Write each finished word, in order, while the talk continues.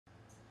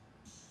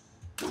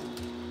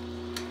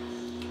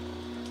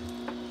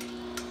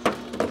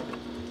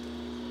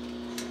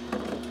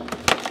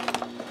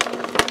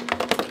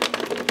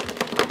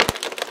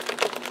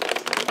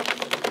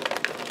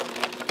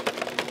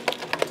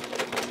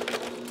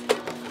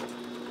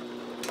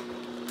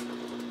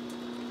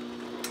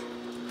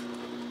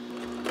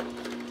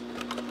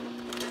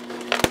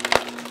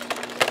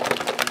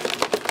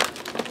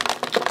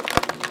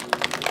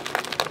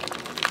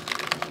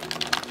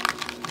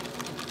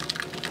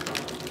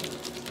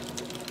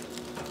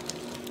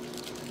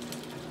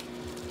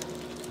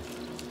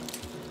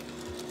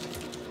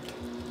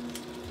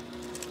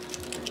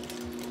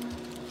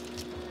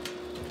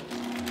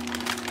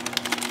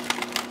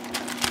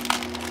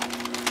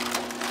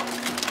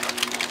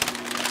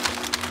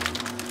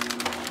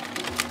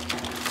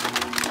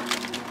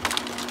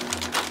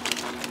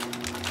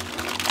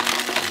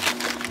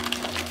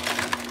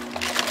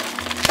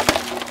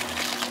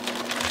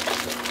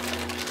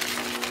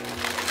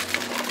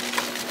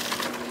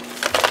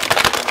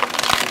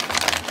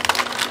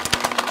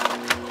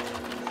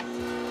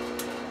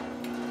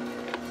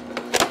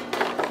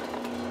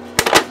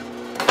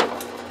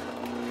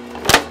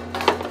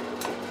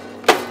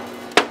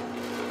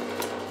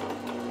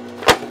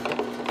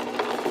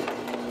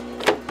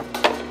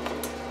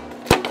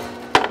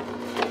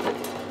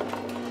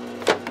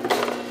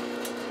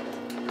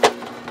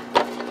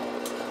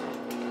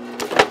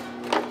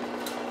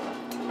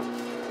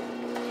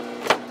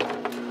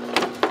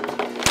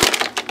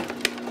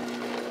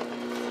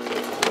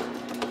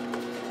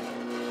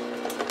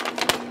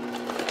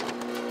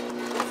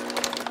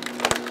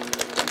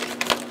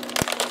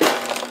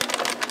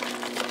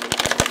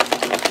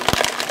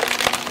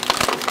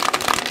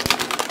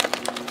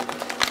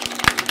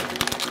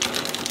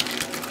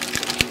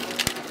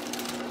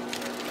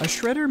A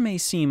shredder may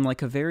seem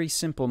like a very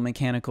simple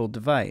mechanical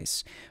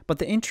device, but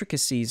the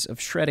intricacies of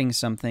shredding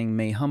something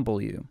may humble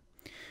you.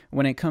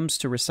 When it comes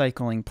to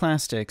recycling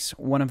plastics,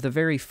 one of the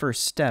very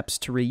first steps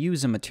to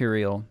reuse a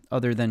material,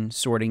 other than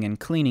sorting and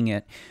cleaning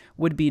it,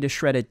 would be to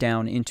shred it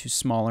down into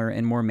smaller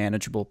and more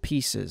manageable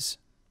pieces.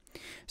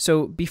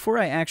 So before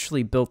I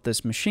actually built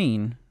this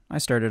machine, I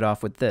started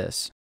off with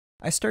this.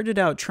 I started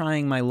out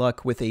trying my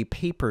luck with a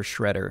paper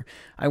shredder.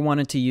 I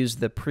wanted to use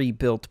the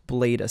pre-built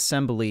blade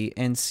assembly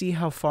and see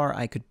how far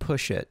I could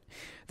push it.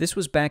 This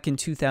was back in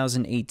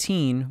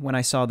 2018 when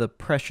I saw the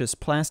Precious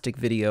Plastic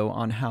video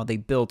on how they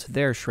built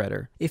their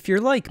shredder. If you're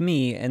like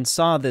me and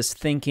saw this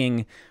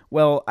thinking,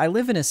 well, I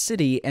live in a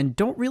city and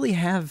don't really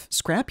have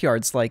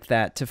scrapyards like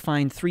that to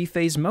find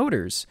three-phase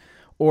motors.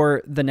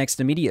 Or the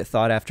next immediate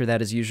thought after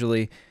that is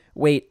usually,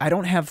 wait, I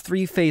don't have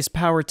three-phase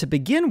power to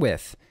begin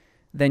with.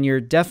 Then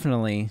you're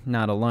definitely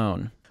not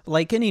alone.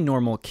 Like any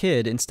normal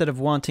kid, instead of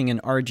wanting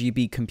an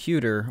RGB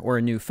computer or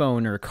a new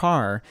phone or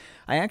car,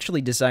 I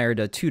actually desired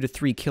a 2 to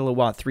 3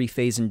 kilowatt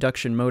three-phase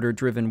induction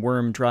motor-driven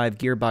worm drive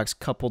gearbox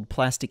coupled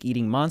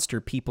plastic-eating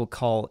monster people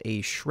call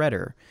a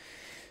shredder.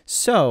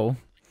 So,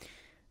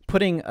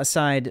 putting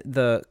aside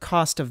the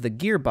cost of the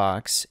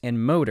gearbox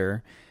and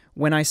motor,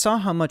 when I saw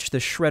how much the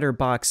shredder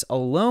box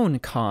alone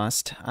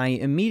cost, I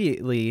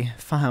immediately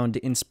found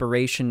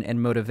inspiration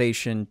and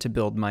motivation to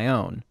build my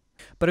own.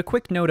 But a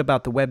quick note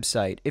about the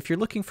website. If you're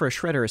looking for a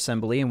shredder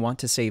assembly and want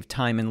to save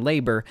time and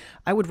labor,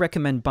 I would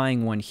recommend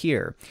buying one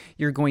here.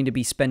 You're going to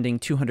be spending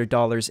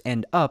 $200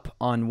 and up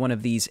on one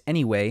of these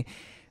anyway,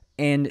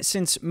 and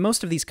since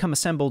most of these come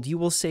assembled, you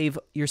will save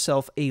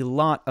yourself a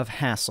lot of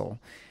hassle.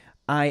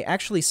 I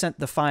actually sent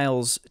the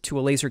files to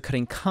a laser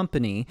cutting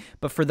company,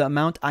 but for the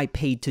amount I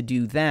paid to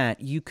do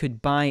that, you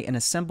could buy an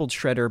assembled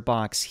shredder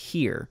box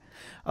here.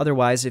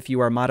 Otherwise, if you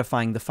are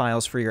modifying the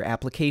files for your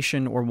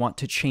application or want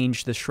to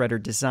change the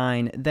shredder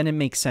design, then it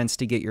makes sense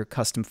to get your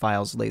custom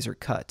files laser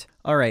cut.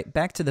 Alright,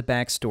 back to the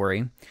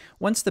backstory.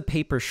 Once the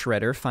paper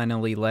shredder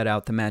finally let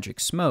out the magic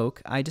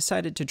smoke, I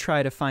decided to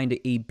try to find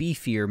a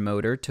beefier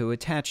motor to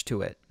attach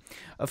to it.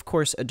 Of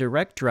course, a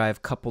direct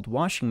drive coupled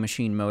washing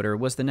machine motor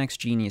was the next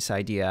genius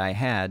idea I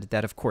had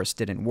that of course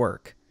didn't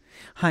work.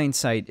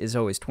 Hindsight is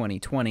always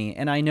 20/20,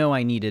 and I know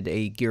I needed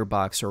a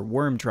gearbox or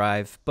worm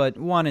drive, but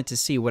wanted to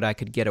see what I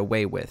could get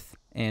away with,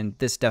 and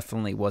this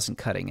definitely wasn't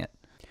cutting it.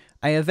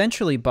 I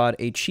eventually bought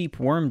a cheap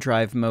worm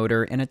drive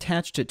motor and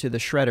attached it to the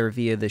shredder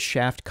via the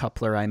shaft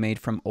coupler I made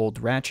from old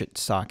ratchet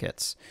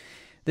sockets.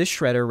 This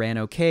shredder ran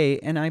okay,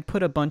 and I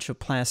put a bunch of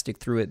plastic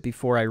through it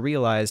before I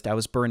realized I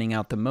was burning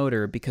out the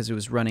motor because it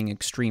was running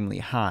extremely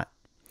hot.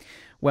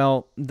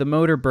 Well, the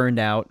motor burned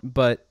out,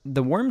 but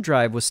the worm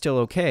drive was still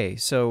okay,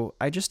 so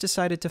I just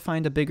decided to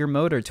find a bigger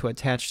motor to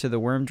attach to the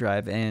worm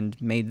drive and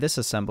made this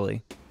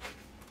assembly.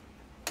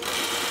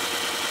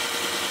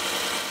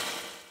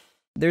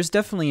 There's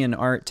definitely an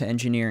art to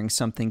engineering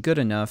something good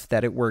enough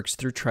that it works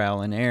through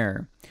trial and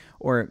error.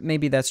 Or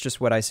maybe that's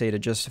just what I say to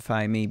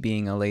justify me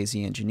being a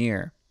lazy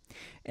engineer.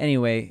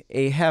 Anyway,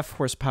 a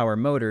half-horsepower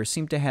motor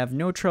seemed to have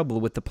no trouble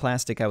with the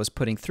plastic I was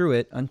putting through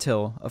it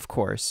until, of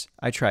course,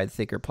 I tried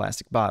thicker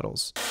plastic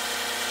bottles.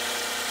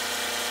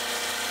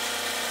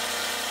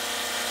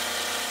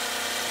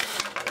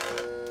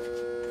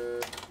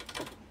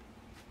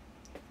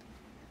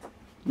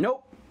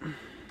 Nope,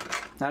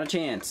 not a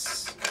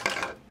chance.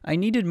 I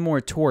needed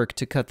more torque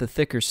to cut the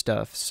thicker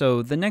stuff,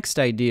 so the next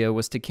idea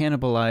was to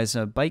cannibalize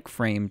a bike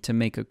frame to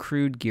make a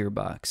crude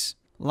gearbox.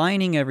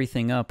 Lining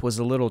everything up was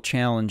a little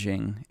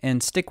challenging,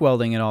 and stick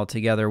welding it all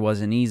together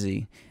wasn't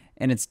easy,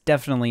 and it's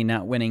definitely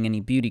not winning any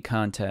beauty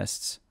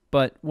contests.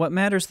 But what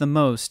matters the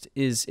most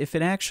is if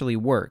it actually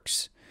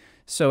works.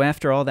 So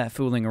after all that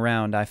fooling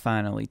around, I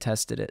finally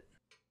tested it.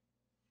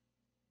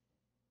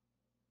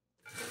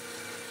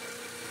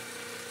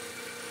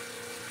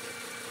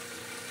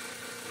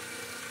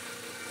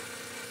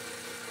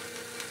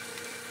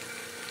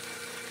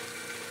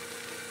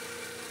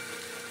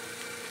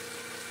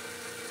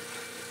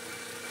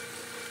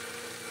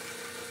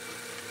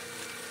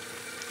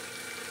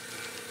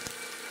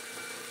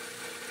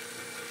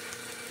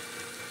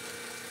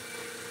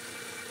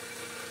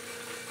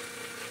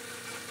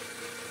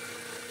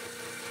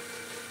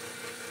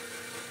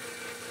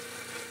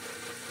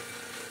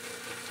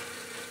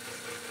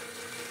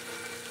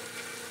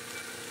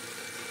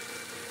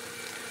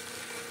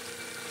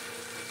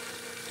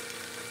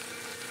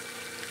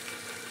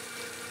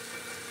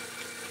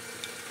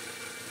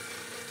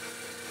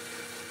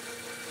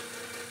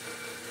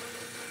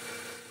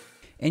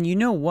 And you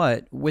know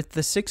what? With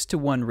the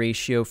 6:1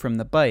 ratio from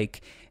the bike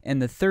and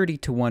the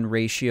 30:1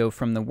 ratio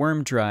from the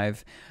worm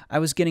drive, I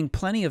was getting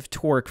plenty of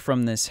torque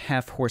from this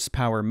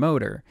half-horsepower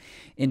motor.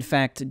 In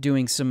fact,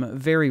 doing some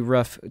very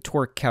rough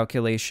torque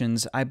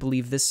calculations, I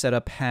believe this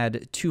setup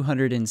had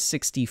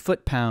 260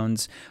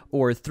 foot-pounds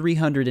or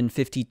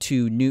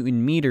 352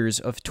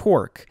 Newton-meters of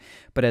torque.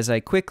 But as I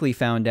quickly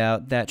found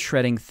out, that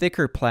shredding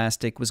thicker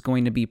plastic was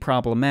going to be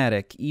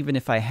problematic even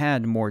if I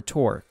had more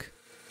torque.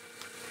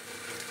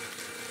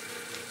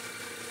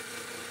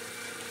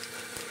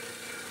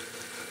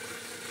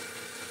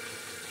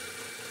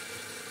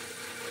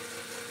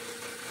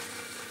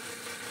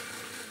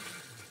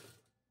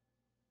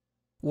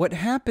 What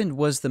happened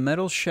was the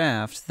metal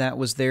shaft that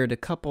was there to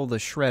couple the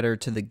shredder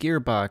to the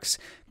gearbox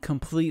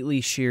completely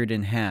sheared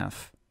in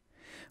half.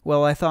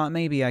 Well, I thought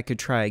maybe I could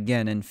try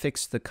again and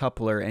fix the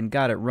coupler and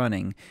got it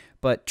running,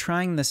 but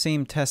trying the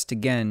same test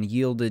again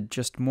yielded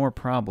just more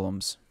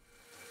problems.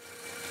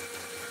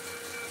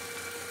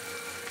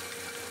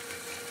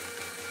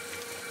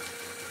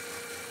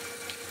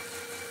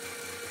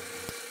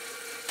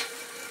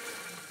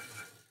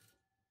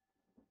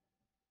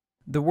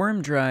 The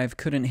worm drive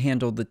couldn't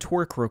handle the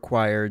torque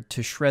required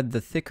to shred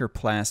the thicker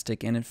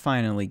plastic, and it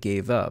finally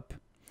gave up.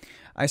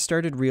 I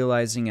started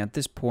realizing at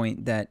this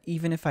point that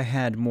even if I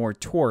had more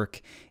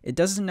torque, it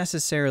doesn't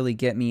necessarily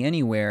get me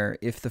anywhere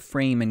if the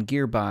frame and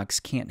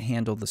gearbox can't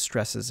handle the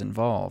stresses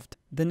involved.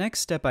 The next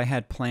step I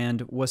had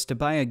planned was to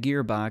buy a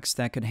gearbox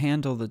that could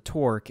handle the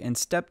torque and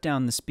step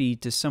down the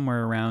speed to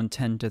somewhere around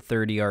 10 to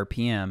 30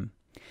 RPM.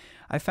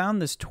 I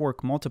found this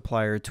torque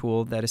multiplier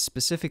tool that is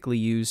specifically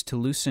used to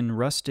loosen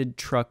rusted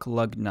truck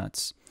lug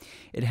nuts.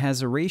 It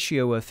has a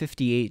ratio of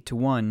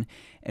 58:1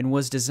 and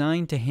was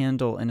designed to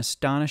handle an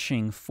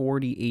astonishing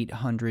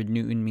 4,800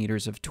 Newton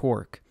meters of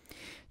torque.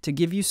 To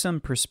give you some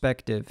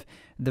perspective,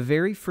 the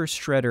very first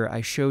shredder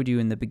I showed you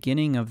in the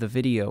beginning of the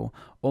video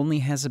only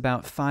has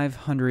about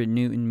 500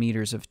 Newton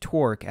meters of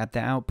torque at the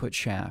output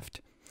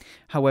shaft.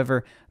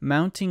 However,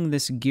 mounting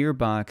this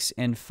gearbox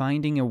and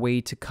finding a way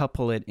to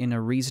couple it in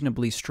a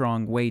reasonably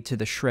strong way to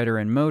the shredder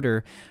and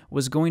motor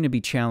was going to be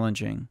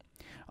challenging.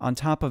 On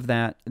top of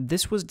that,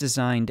 this was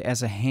designed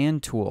as a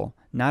hand tool,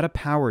 not a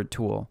powered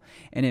tool,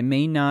 and it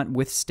may not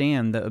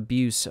withstand the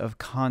abuse of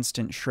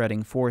constant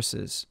shredding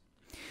forces.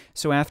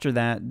 So after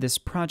that, this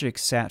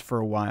project sat for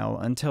a while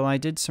until I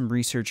did some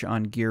research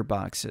on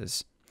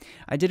gearboxes.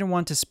 I didn't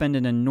want to spend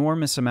an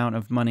enormous amount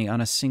of money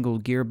on a single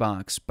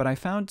gearbox, but I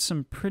found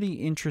some pretty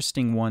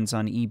interesting ones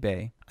on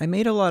eBay. I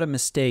made a lot of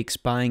mistakes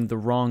buying the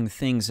wrong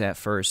things at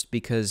first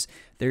because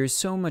there is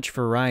so much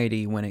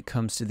variety when it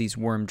comes to these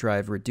worm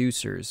drive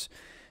reducers.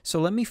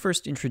 So let me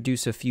first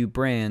introduce a few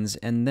brands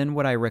and then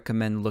what I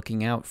recommend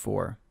looking out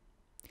for.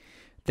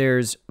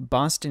 There's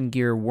Boston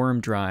Gear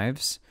worm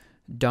drives,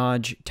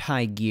 Dodge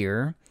Tie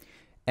Gear,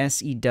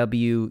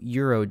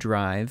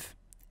 SEW-eurodrive,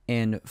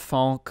 and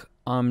Falk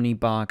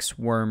Omnibox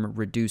worm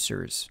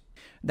reducers.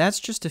 That's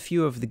just a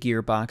few of the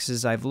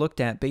gearboxes I've looked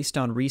at based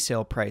on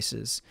resale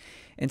prices.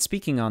 And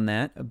speaking on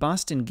that,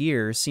 Boston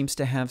Gear seems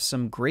to have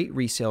some great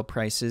resale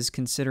prices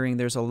considering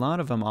there's a lot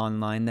of them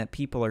online that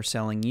people are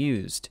selling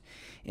used.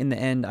 In the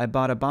end, I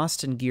bought a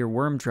Boston Gear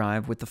worm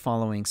drive with the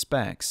following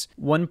specs: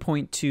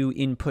 1.2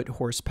 input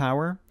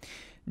horsepower,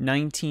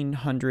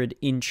 1,900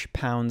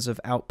 inch-pounds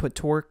of output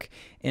torque,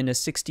 and a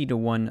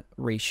 60:1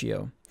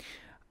 ratio.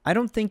 I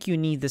don't think you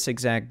need this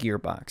exact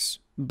gearbox,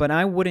 but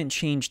I wouldn't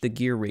change the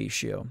gear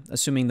ratio,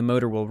 assuming the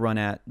motor will run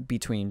at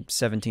between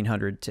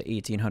 1,700 to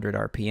 1,800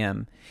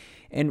 RPM,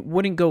 and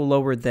wouldn't go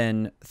lower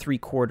than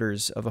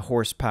 3/4 of a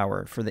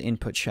horsepower for the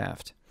input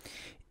shaft.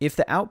 If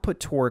the output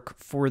torque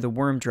for the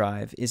worm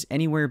drive is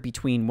anywhere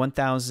between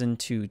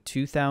 1,000 to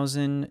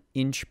 2,000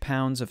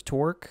 inch-pounds of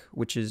torque,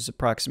 which is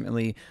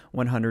approximately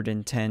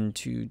 110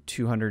 to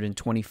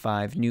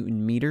 225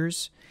 Newton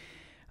meters,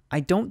 I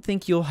don't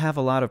think you'll have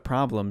a lot of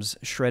problems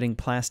shredding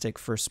plastic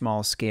for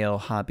small-scale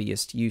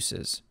hobbyist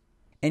uses.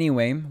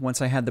 Anyway, once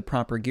I had the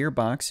proper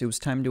gearbox, it was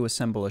time to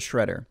assemble a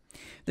shredder.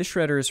 This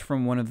shredder is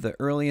from one of the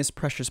earliest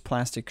precious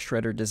plastic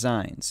shredder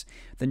designs.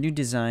 The new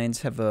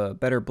designs have a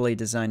better blade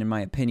design in my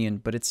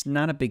opinion, but it's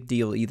not a big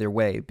deal either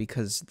way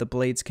because the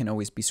blades can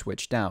always be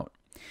switched out.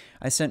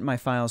 I sent my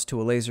files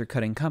to a laser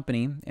cutting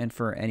company, and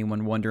for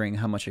anyone wondering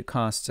how much it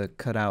costs to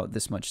cut out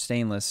this much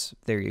stainless,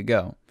 there you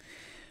go.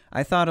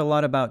 I thought a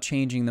lot about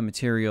changing the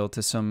material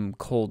to some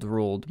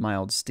cold-rolled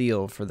mild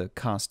steel for the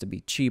cost to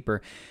be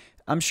cheaper.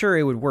 I'm sure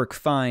it would work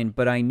fine,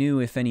 but I knew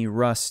if any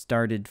rust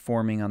started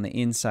forming on the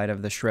inside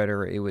of the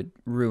shredder, it would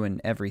ruin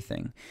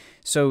everything.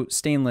 So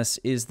stainless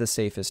is the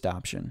safest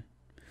option.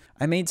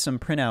 I made some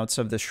printouts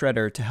of the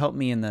shredder to help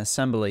me in the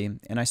assembly,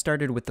 and I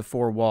started with the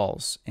 4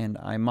 walls, and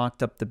I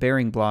mocked up the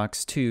bearing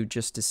blocks too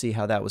just to see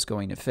how that was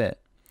going to fit.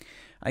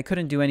 I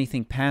couldn't do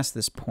anything past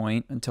this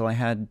point until I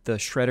had the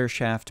shredder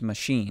shaft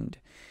machined.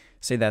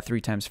 Say that 3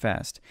 times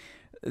fast.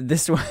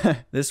 This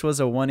was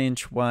a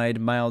 1-inch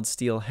wide mild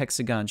steel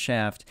hexagon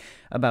shaft,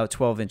 about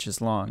 12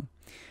 inches long.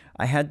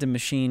 I had to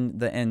machine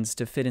the ends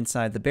to fit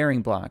inside the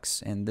bearing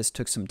blocks, and this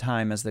took some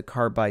time as the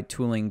carbide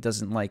tooling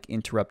doesn't like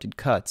interrupted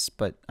cuts,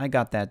 but I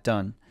got that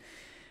done.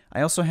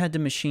 I also had to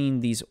machine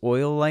these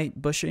oil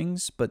light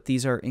bushings, but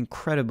these are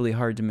incredibly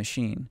hard to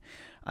machine.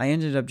 I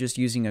ended up just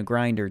using a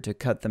grinder to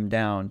cut them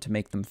down to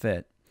make them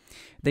fit.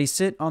 They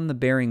sit on the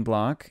bearing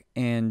block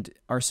and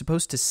are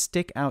supposed to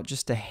stick out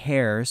just a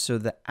hair so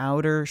the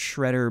outer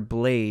shredder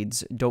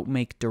blades don't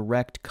make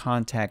direct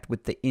contact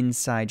with the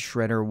inside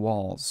shredder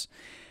walls.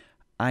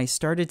 I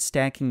started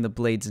stacking the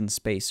blades in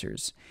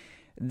spacers.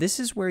 This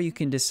is where you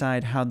can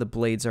decide how the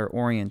blades are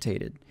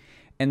orientated.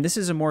 And this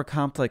is a more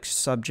complex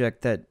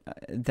subject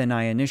than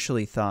I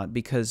initially thought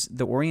because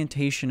the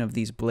orientation of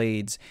these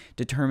blades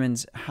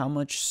determines how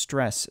much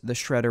stress the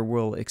shredder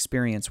will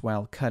experience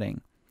while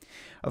cutting.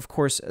 Of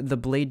course, the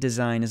blade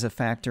design is a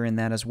factor in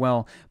that as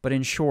well, but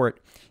in short,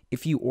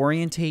 if you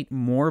orientate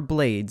more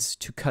blades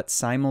to cut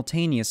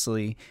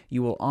simultaneously,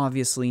 you will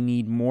obviously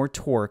need more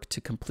torque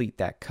to complete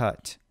that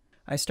cut.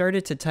 I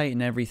started to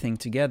tighten everything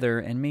together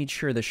and made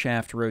sure the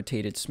shaft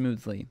rotated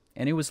smoothly,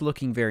 and it was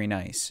looking very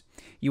nice.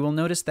 You will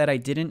notice that I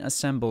didn't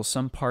assemble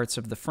some parts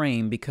of the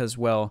frame because,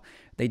 well,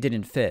 they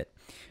didn't fit.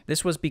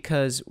 This was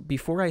because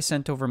before I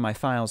sent over my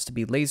files to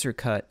be laser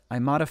cut, I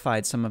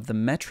modified some of the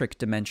metric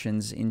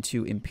dimensions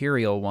into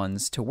imperial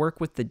ones to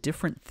work with the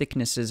different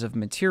thicknesses of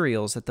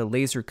materials that the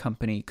laser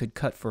company could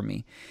cut for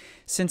me,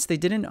 since they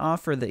didn't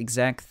offer the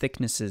exact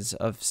thicknesses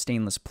of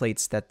stainless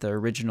plates that the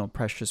original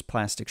precious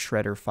plastic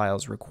shredder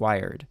files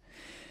required.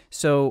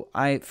 So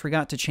I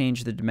forgot to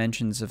change the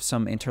dimensions of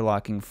some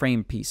interlocking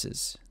frame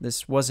pieces.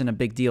 This wasn't a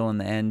big deal in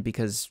the end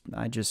because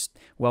I just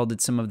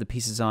welded some of the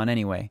pieces on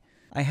anyway.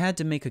 I had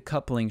to make a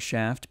coupling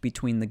shaft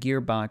between the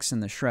gearbox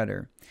and the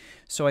shredder,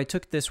 so I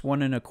took this 1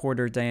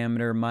 1/4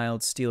 diameter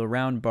mild steel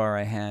round bar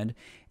I had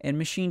and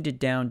machined it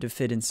down to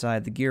fit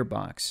inside the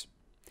gearbox.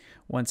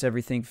 Once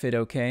everything fit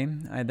okay,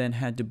 I then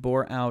had to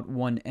bore out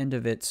one end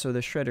of it so the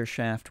shredder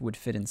shaft would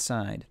fit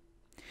inside.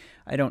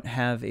 I don't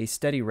have a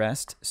steady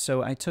rest,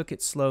 so I took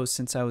it slow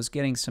since I was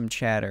getting some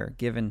chatter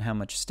given how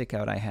much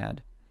stickout I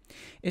had.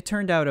 It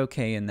turned out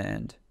okay in the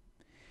end.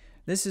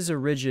 This is a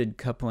rigid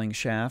coupling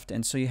shaft,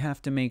 and so you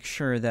have to make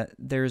sure that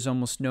there is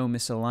almost no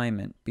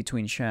misalignment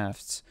between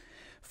shafts.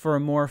 For a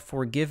more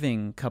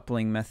forgiving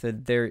coupling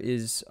method, there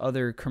is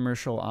other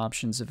commercial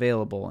options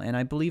available, and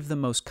I believe the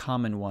most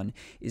common one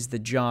is the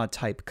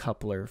jaw-type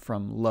coupler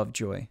from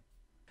Lovejoy.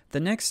 The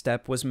next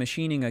step was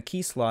machining a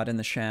key slot in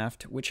the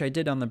shaft, which I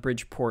did on the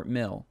Bridgeport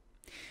mill.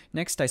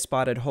 Next, I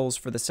spotted holes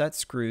for the set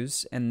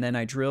screws, and then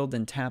I drilled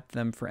and tapped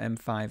them for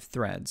M5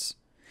 threads.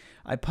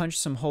 I punched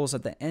some holes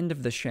at the end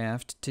of the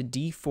shaft to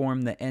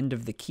deform the end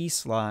of the key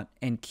slot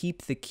and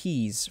keep the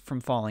keys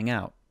from falling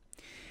out,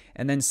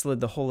 and then slid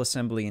the whole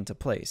assembly into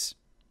place.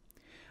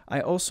 I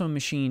also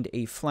machined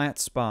a flat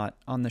spot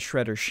on the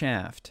shredder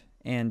shaft,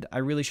 and I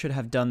really should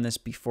have done this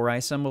before I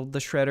assembled the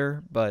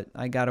shredder, but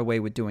I got away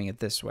with doing it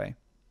this way.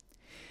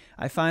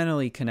 I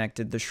finally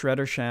connected the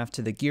shredder shaft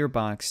to the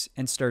gearbox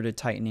and started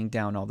tightening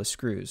down all the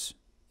screws.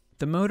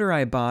 The motor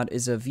I bought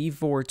is a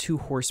VVOR 2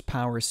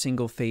 horsepower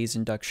single-phase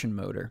induction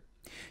motor.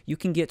 You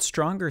can get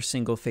stronger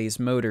single-phase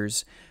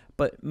motors,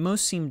 but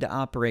most seem to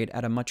operate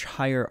at a much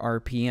higher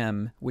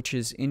RPM, which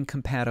is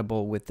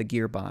incompatible with the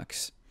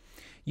gearbox.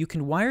 You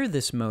can wire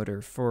this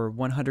motor for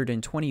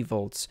 120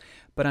 volts,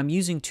 but I'm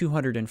using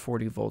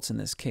 240 volts in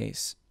this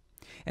case.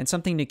 And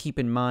something to keep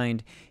in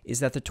mind is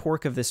that the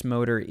torque of this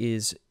motor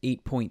is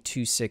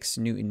 8.26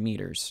 Newton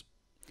meters.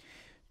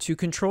 To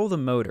control the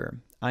motor,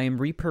 I am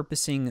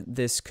repurposing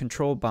this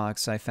control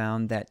box I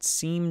found that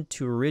seemed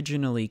to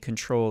originally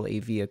control a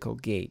vehicle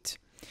gate.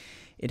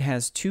 It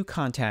has 2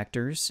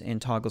 contactors and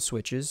toggle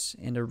switches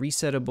and a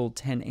resettable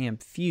 10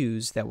 amp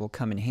fuse that will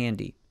come in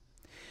handy.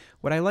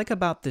 What I like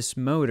about this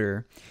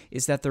motor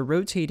is that the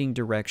rotating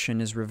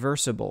direction is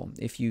reversible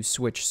if you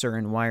switch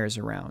certain wires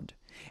around,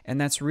 and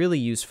that's really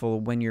useful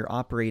when you're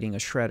operating a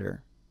shredder.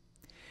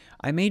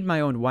 I made my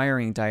own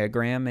wiring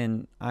diagram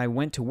and I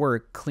went to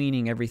work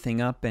cleaning everything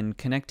up and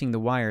connecting the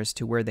wires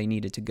to where they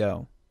needed to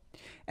go.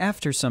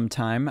 After some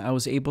time, I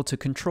was able to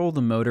control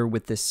the motor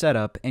with this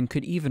setup and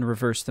could even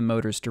reverse the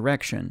motor's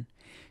direction.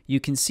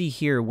 You can see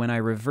here when I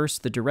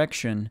reversed the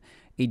direction,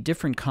 a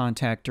different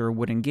contactor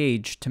would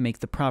engage to make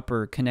the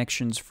proper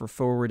connections for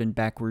forward and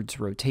backwards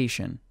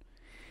rotation.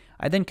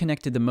 I then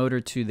connected the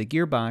motor to the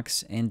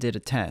gearbox and did a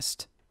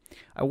test.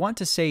 I want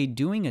to say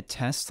doing a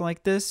test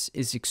like this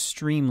is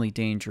extremely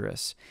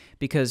dangerous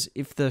because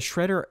if the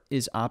shredder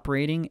is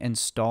operating and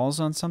stalls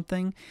on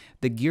something,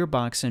 the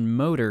gearbox and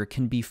motor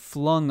can be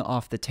flung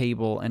off the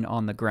table and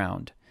on the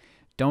ground.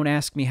 Don't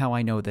ask me how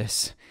I know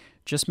this.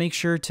 Just make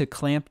sure to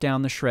clamp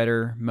down the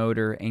shredder,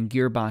 motor, and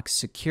gearbox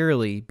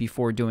securely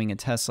before doing a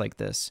test like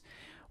this.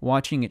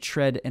 Watching it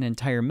shred an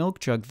entire milk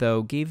jug,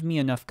 though, gave me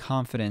enough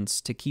confidence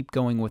to keep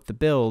going with the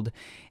build,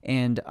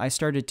 and I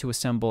started to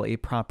assemble a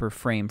proper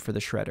frame for the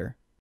shredder.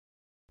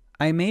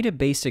 I made a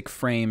basic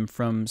frame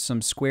from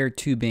some square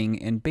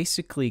tubing and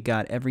basically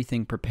got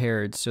everything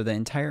prepared so the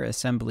entire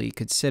assembly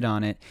could sit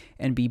on it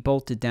and be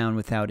bolted down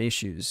without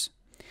issues.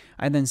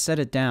 I then set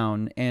it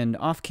down, and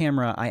off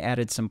camera I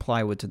added some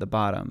plywood to the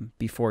bottom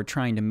before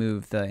trying to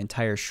move the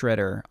entire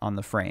shredder on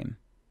the frame.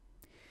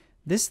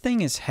 This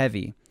thing is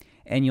heavy,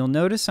 and you'll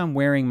notice I'm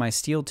wearing my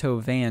steel toe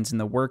Vans in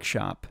the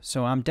workshop,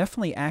 so I'm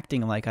definitely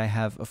acting like I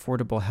have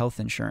affordable health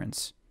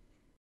insurance.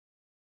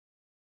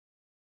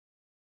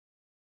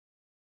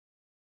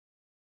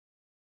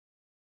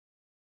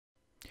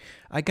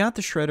 I got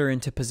the shredder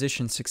into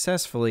position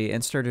successfully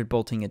and started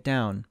bolting it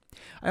down.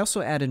 I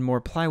also added more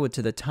plywood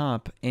to the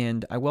top,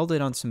 and I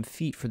welded on some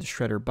feet for the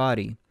shredder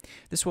body.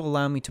 This will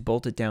allow me to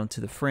bolt it down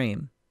to the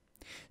frame.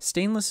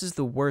 Stainless is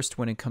the worst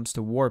when it comes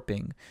to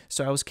warping,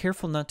 so I was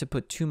careful not to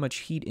put too much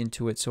heat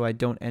into it so I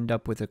don't end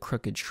up with a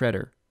crooked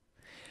shredder.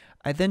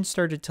 I then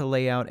started to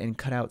lay out and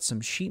cut out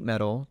some sheet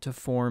metal to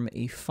form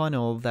a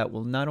funnel that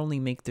will not only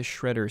make the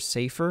shredder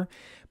safer,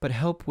 but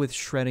help with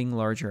shredding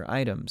larger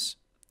items.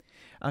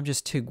 I'm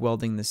just TIG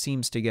welding the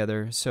seams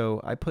together,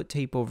 so I put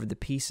tape over the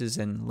pieces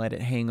and let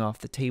it hang off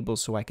the table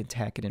so I could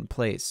tack it in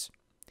place.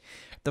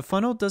 The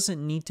funnel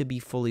doesn't need to be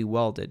fully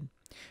welded.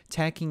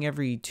 Tacking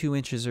every 2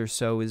 inches or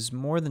so is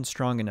more than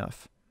strong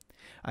enough.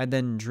 I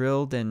then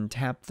drilled and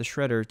tapped the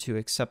shredder to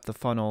accept the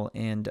funnel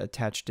and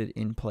attached it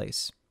in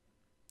place.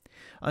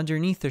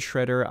 Underneath the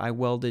shredder, I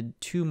welded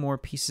 2 more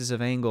pieces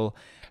of angle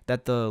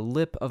that the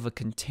lip of a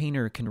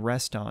container can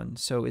rest on,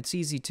 so it's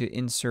easy to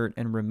insert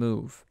and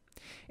remove.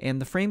 And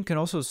the frame can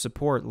also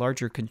support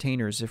larger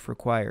containers if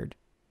required.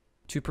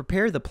 To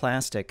prepare the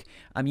plastic,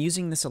 I'm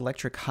using this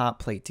electric hot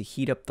plate to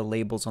heat up the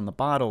labels on the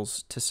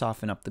bottles to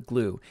soften up the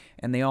glue,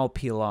 and they all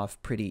peel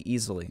off pretty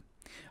easily.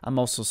 I'm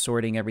also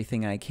sorting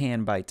everything I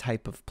can by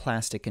type of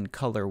plastic and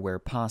color where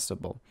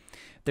possible.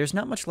 There's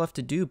not much left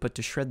to do but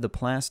to shred the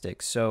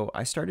plastic, so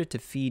I started to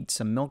feed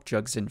some milk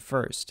jugs in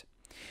first.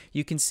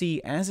 You can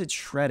see as it's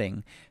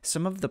shredding,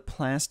 some of the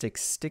plastic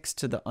sticks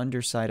to the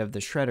underside of the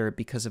shredder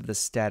because of the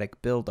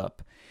static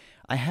buildup.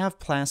 I have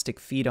plastic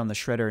feet on the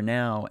shredder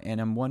now,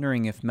 and I'm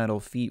wondering if metal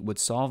feet would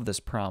solve this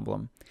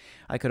problem.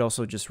 I could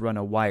also just run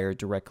a wire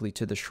directly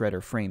to the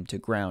shredder frame to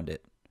ground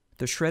it.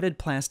 The shredded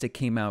plastic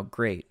came out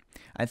great.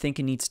 I think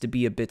it needs to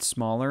be a bit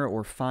smaller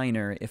or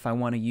finer if I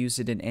want to use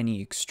it in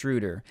any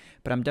extruder,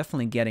 but I'm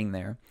definitely getting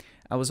there.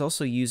 I was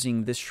also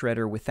using this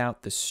shredder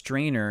without the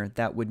strainer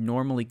that would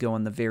normally go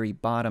on the very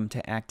bottom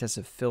to act as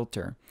a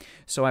filter,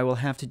 so I will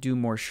have to do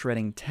more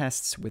shredding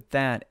tests with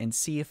that and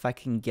see if I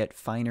can get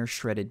finer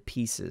shredded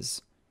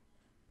pieces.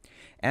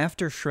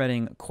 After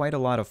shredding quite a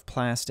lot of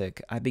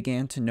plastic, I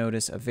began to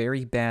notice a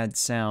very bad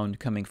sound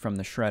coming from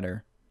the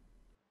shredder.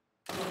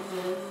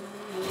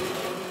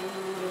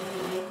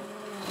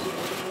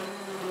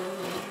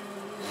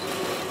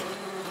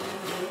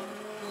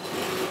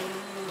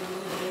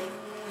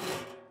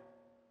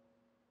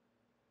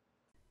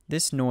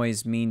 This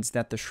noise means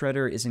that the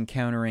shredder is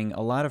encountering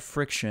a lot of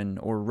friction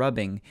or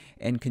rubbing,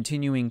 and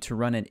continuing to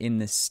run it in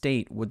this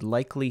state would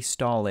likely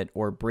stall it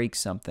or break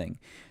something,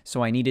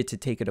 so I needed to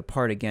take it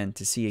apart again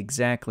to see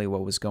exactly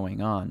what was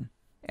going on.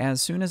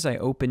 As soon as I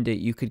opened it,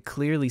 you could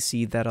clearly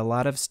see that a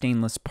lot of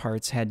stainless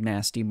parts had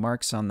nasty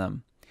marks on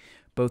them.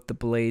 Both the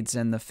blades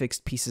and the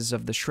fixed pieces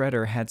of the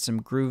shredder had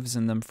some grooves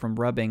in them from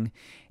rubbing,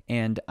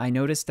 and I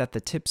noticed that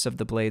the tips of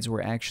the blades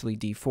were actually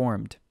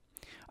deformed.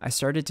 I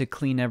started to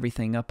clean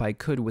everything up I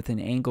could with an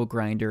angle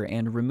grinder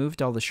and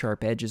removed all the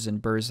sharp edges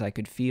and burrs I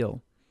could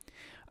feel.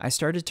 I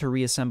started to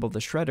reassemble the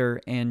shredder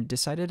and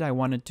decided I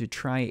wanted to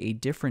try a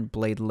different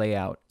blade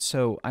layout,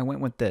 so I went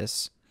with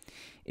this.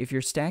 If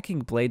you're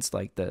stacking blades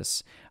like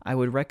this, I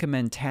would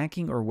recommend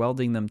tacking or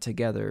welding them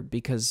together,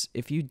 because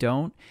if you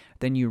don't,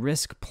 then you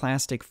risk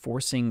plastic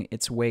forcing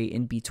its way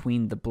in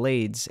between the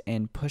blades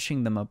and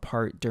pushing them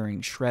apart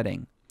during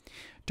shredding.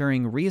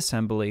 During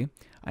reassembly,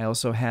 I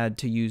also had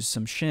to use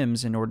some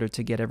shims in order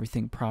to get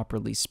everything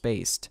properly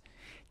spaced.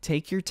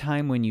 Take your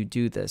time when you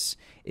do this.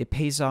 It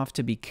pays off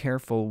to be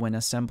careful when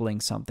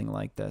assembling something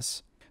like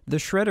this. The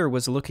shredder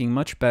was looking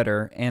much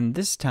better, and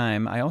this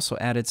time I also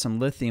added some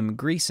lithium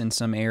grease in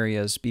some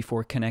areas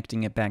before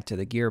connecting it back to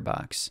the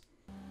gearbox.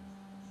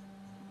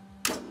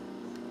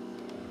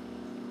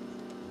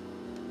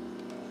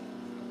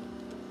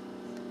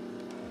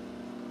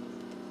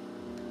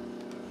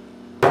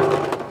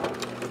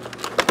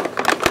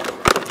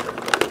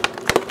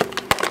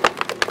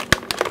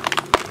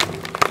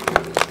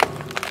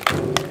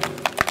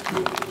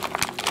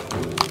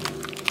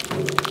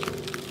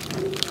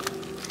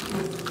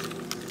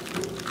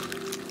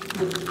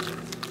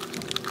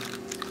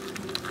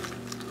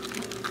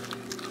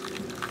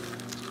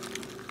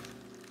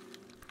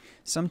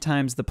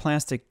 Sometimes the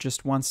plastic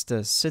just wants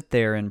to sit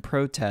there and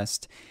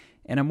protest,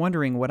 and I'm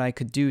wondering what I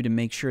could do to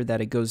make sure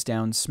that it goes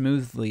down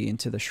smoothly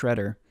into the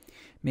shredder.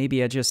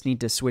 Maybe I just need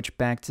to switch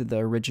back to the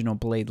original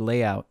blade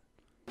layout.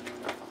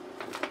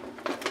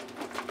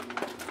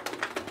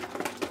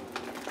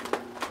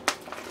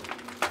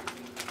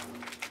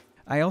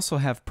 I also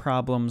have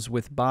problems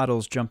with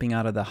bottles jumping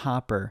out of the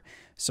hopper,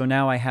 so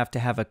now I have to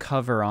have a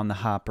cover on the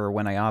hopper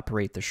when I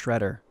operate the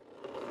shredder.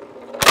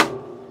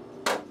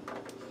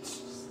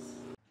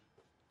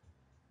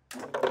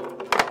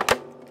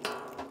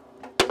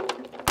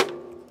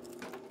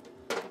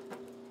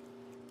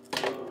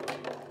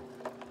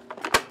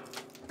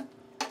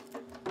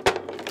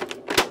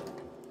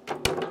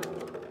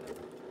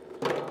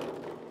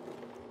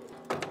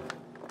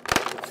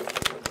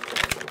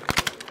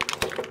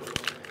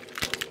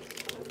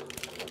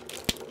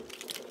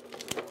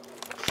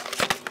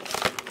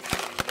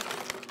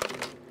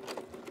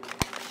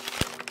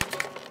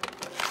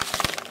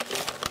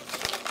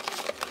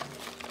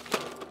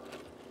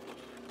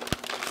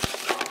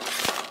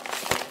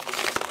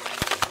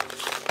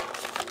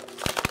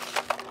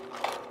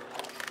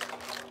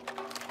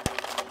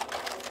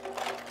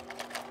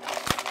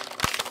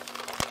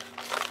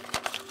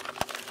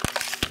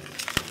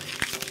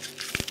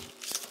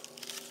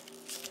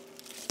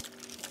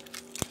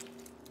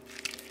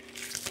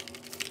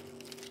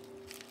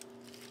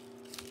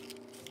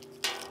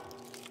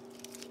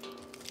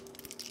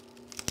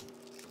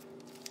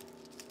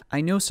 I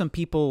know some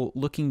people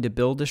looking to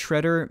build a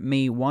shredder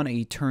may want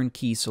a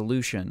turnkey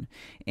solution,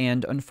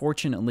 and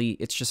unfortunately,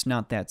 it's just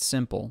not that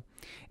simple.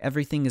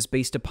 Everything is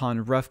based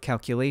upon rough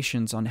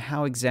calculations on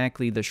how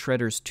exactly the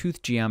shredder's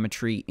tooth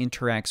geometry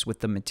interacts with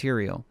the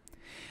material.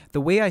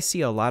 The way I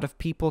see a lot of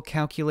people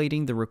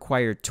calculating the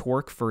required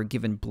torque for a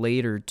given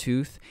blade or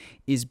tooth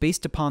is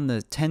based upon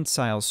the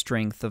tensile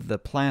strength of the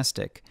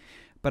plastic,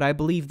 but I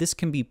believe this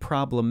can be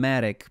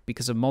problematic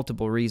because of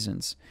multiple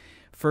reasons.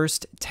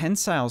 First,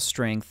 tensile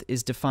strength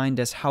is defined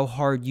as how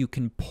hard you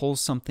can pull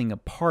something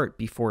apart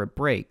before it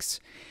breaks.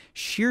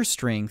 Shear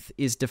strength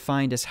is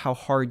defined as how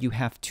hard you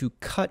have to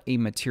cut a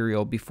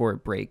material before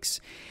it breaks.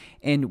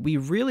 And we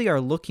really are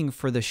looking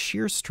for the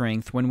shear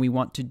strength when we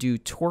want to do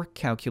torque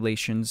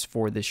calculations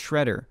for the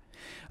shredder.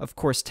 Of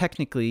course,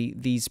 technically,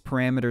 these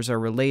parameters are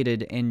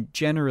related, and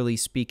generally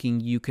speaking,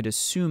 you could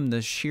assume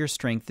the shear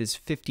strength is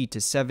 50 to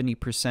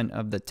 70%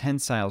 of the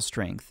tensile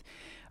strength.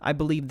 I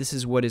believe this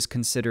is what is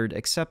considered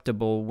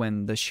acceptable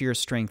when the shear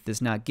strength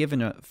is not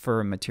given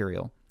for a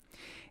material.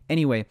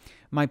 Anyway,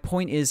 my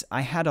point is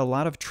I had a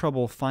lot of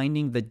trouble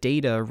finding the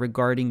data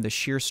regarding the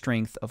shear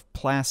strength of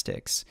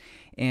plastics,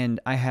 and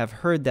I have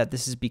heard that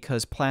this is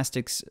because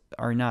plastics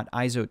are not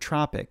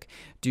isotropic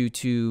due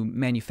to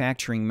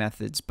manufacturing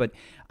methods, but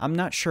I'm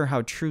not sure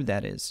how true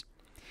that is.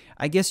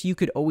 I guess you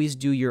could always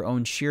do your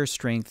own shear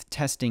strength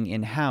testing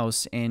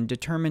in-house and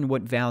determine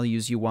what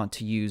values you want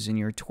to use in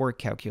your torque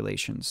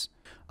calculations.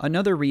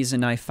 Another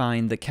reason I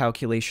find the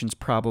calculations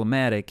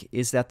problematic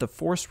is that the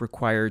force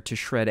required to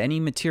shred any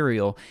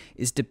material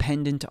is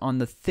dependent on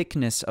the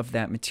thickness of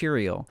that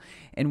material.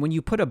 And when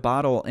you put a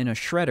bottle in a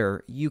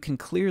shredder, you can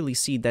clearly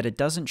see that it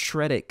doesn't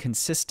shred it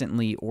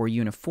consistently or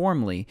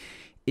uniformly.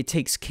 It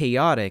takes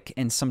chaotic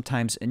and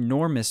sometimes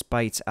enormous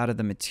bites out of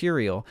the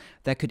material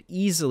that could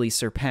easily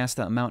surpass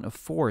the amount of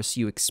force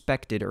you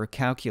expected or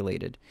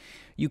calculated.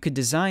 You could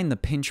design the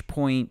pinch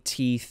point,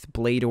 teeth,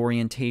 blade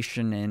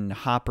orientation, and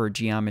hopper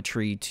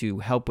geometry to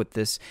help with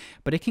this,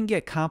 but it can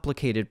get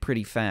complicated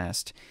pretty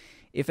fast.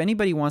 If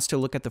anybody wants to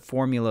look at the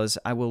formulas,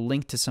 I will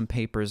link to some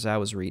papers I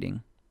was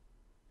reading.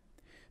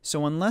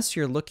 So unless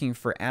you're looking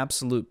for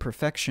absolute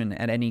perfection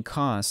at any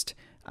cost,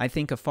 I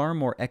think a far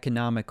more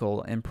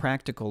economical and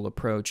practical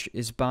approach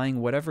is buying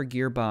whatever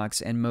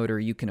gearbox and motor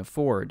you can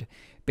afford,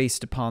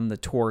 based upon the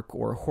torque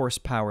or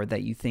horsepower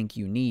that you think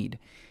you need.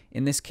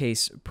 In this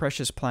case,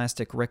 Precious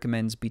Plastic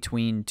recommends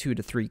between 2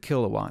 to 3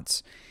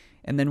 kilowatts.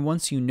 And then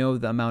once you know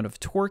the amount of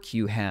torque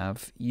you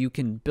have, you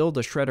can build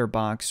a shredder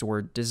box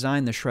or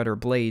design the shredder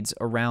blades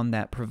around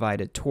that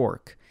provided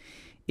torque.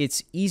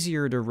 It's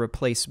easier to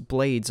replace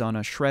blades on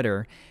a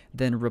shredder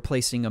than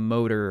replacing a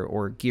motor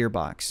or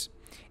gearbox.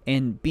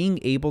 And being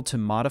able to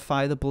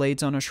modify the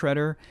blades on a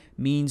shredder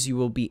means you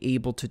will be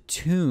able to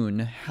tune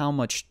how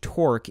much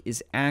torque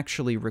is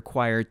actually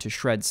required to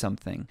shred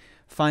something.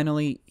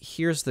 Finally,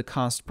 here's the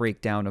cost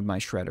breakdown of my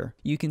shredder.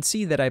 You can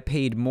see that I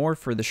paid more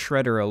for the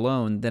shredder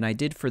alone than I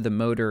did for the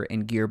motor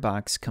and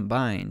gearbox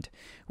combined,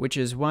 which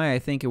is why I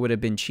think it would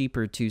have been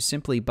cheaper to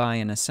simply buy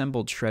an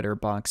assembled shredder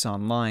box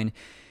online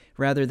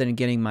rather than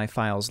getting my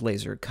files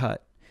laser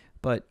cut.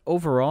 But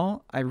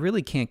overall, I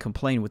really can't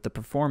complain with the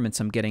performance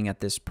I'm getting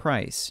at this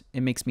price. It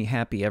makes me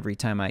happy every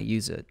time I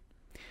use it.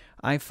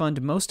 I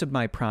fund most of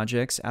my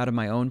projects out of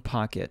my own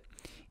pocket.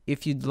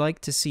 If you'd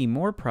like to see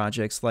more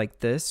projects like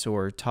this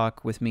or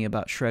talk with me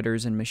about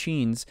shredders and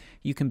machines,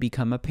 you can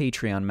become a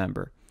Patreon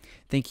member.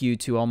 Thank you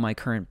to all my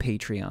current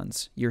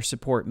Patreons. Your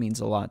support means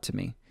a lot to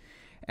me.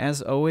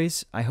 As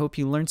always, I hope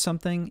you learned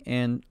something,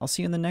 and I'll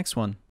see you in the next one.